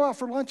 then we'll go out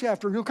for lunch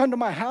after. You'll come to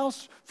my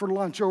house for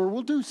lunch, or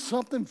we'll do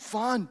something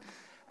fun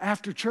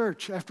after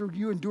church, after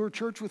you endure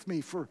church with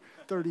me for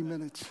 30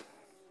 minutes.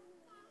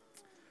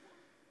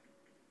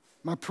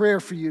 My prayer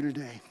for you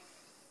today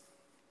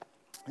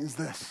is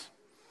this.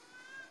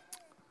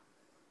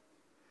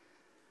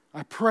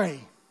 I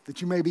pray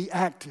that you may be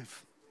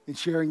active in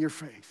sharing your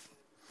faith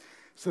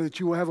so that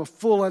you will have a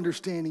full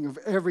understanding of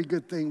every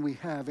good thing we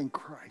have in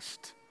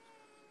Christ.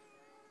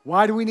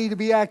 Why do we need to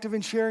be active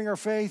in sharing our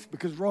faith?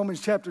 Because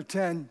Romans chapter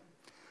 10,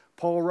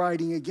 Paul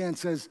writing again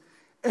says,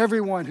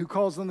 everyone who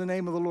calls on the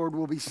name of the Lord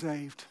will be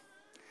saved.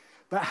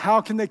 But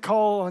how can they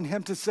call on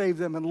him to save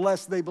them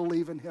unless they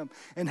believe in him?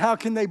 And how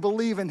can they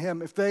believe in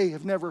him if they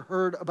have never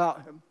heard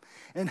about him?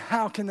 And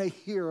how can they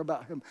hear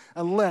about him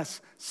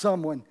unless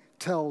someone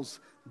tells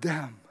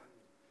them?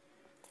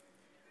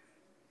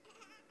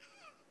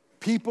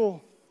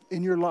 People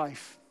in your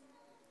life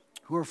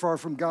who are far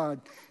from God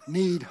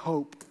need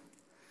hope.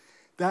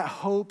 That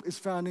hope is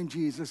found in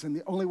Jesus, and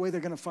the only way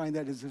they're going to find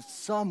that is if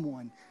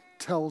someone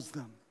tells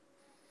them.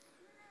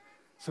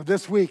 So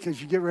this week,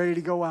 as you get ready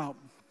to go out,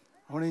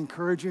 I want to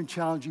encourage you and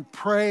challenge you.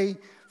 Pray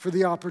for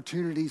the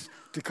opportunities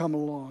to come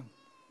along.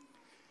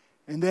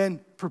 And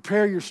then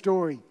prepare your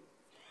story.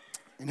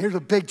 And here's a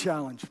big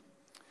challenge.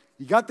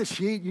 You got the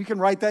sheet. You can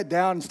write that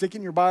down and stick it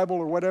in your Bible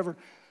or whatever.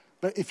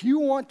 But if you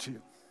want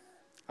to,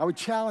 I would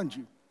challenge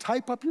you.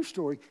 Type up your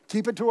story.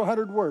 Keep it to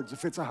 100 words.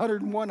 If it's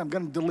 101, I'm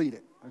going to delete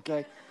it,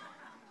 okay?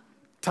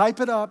 Type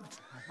it up.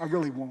 I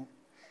really won't.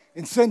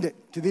 And send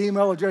it to the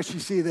email address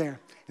you see there.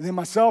 And then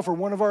myself or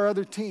one of our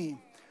other team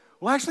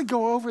will actually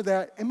go over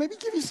that and maybe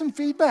give you some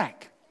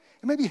feedback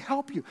and maybe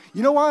help you.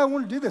 You know why I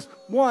want to do this?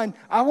 One,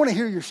 I want to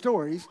hear your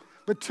stories.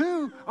 But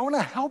two, I want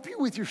to help you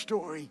with your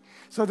story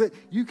so that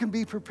you can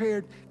be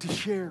prepared to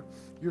share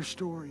your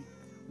story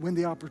when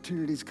the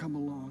opportunities come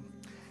along.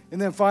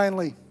 And then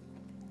finally,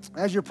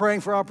 as you're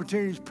praying for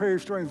opportunities to pray your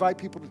story, invite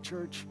people to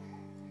church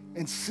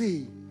and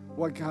see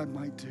what God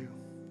might do.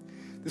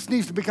 This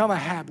needs to become a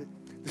habit.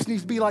 This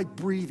needs to be like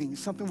breathing.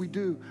 It's something we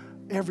do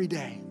every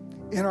day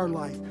in our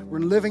life. We're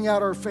living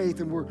out our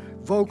faith and we're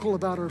vocal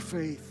about our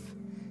faith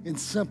in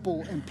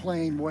simple and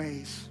plain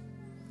ways.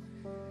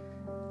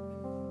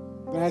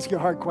 I'm going to ask you a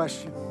hard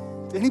question.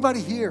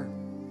 Anybody here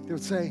that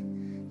would say,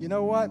 you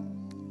know what?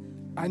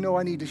 I know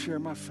I need to share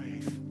my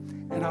faith,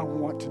 and I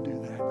want to do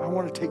that. I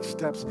want to take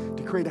steps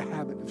to create a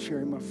habit of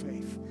sharing my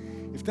faith.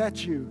 If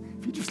that's you,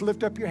 if you just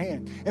lift up your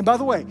hand. And by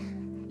the way,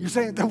 you're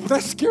saying, well,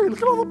 that's scary.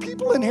 Look at all the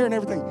people in here and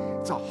everything.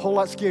 It's a whole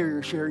lot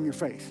scarier sharing your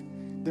faith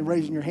than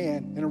raising your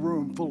hand in a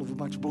room full of a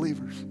bunch of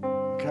believers,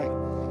 okay?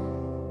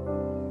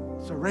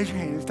 So raise your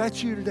hand. If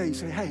that's you today, you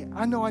say, hey,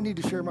 I know I need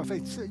to share my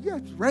faith. Say, yeah,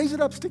 raise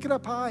it up, stick it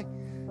up high.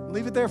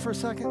 Leave it there for a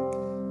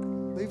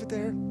second. Leave it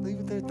there. Leave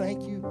it there.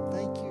 Thank you.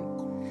 Thank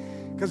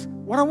you. Because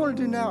what I want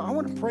to do now, I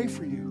want to pray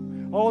for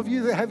you. All of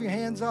you that have your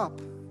hands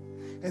up.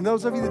 And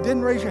those of you that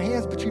didn't raise your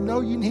hands, but you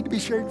know you need to be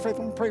sharing your faith,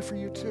 I'm going to pray for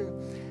you too.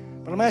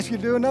 But I'm going to ask you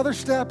to do another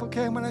step,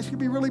 okay? I'm going to ask you to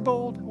be really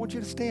bold. I want you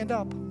to stand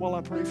up while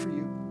I pray for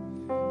you.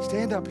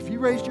 Stand up. If you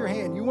raised your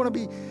hand, you want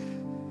to be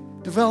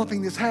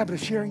developing this habit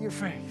of sharing your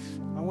faith.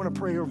 I want to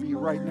pray over you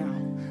right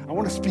now. I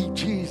want to speak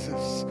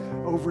Jesus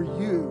over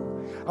you.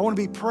 I want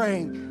to be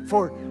praying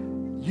for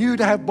you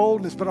to have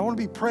boldness, but I want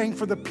to be praying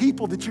for the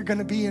people that you're going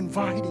to be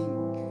inviting.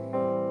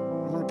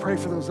 I want to pray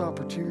for those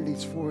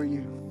opportunities for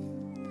you.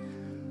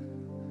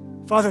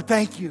 Father,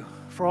 thank you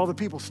for all the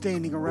people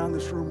standing around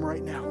this room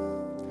right now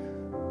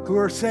who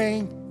are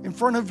saying in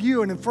front of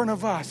you and in front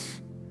of us,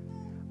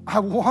 I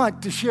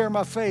want to share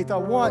my faith. I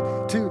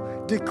want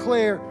to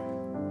declare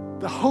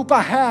the hope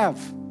I have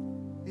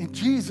in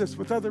Jesus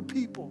with other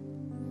people.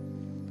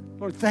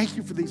 Lord, thank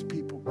you for these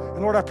people.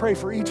 And Lord, I pray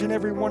for each and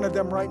every one of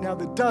them right now,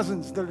 the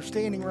dozens that are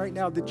standing right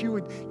now, that you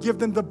would give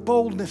them the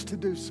boldness to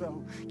do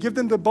so. Give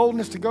them the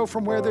boldness to go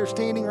from where they're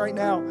standing right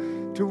now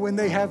to when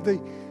they have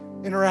the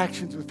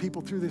interactions with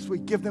people through this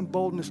week. Give them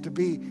boldness to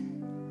be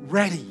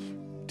ready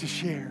to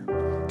share,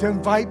 to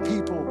invite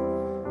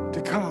people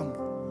to come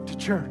to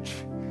church,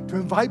 to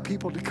invite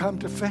people to come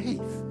to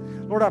faith.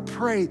 Lord, I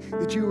pray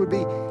that you would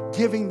be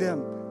giving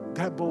them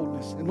that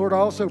boldness. And Lord, I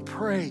also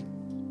pray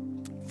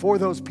for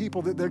those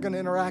people that they're going to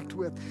interact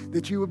with,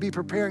 that you would be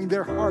preparing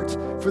their hearts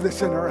for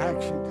this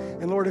interaction.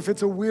 And Lord, if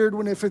it's a weird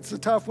one, if it's a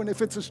tough one,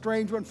 if it's a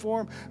strange one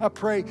for them, I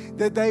pray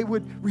that they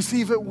would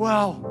receive it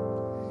well.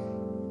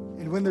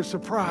 And when they're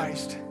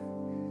surprised,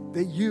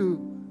 that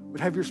you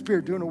would have your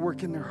Spirit doing a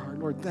work in their heart.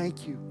 Lord,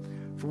 thank you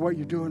for what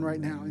you're doing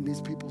right now in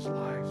these people's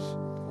lives.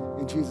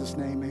 In Jesus'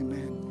 name,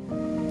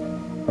 amen.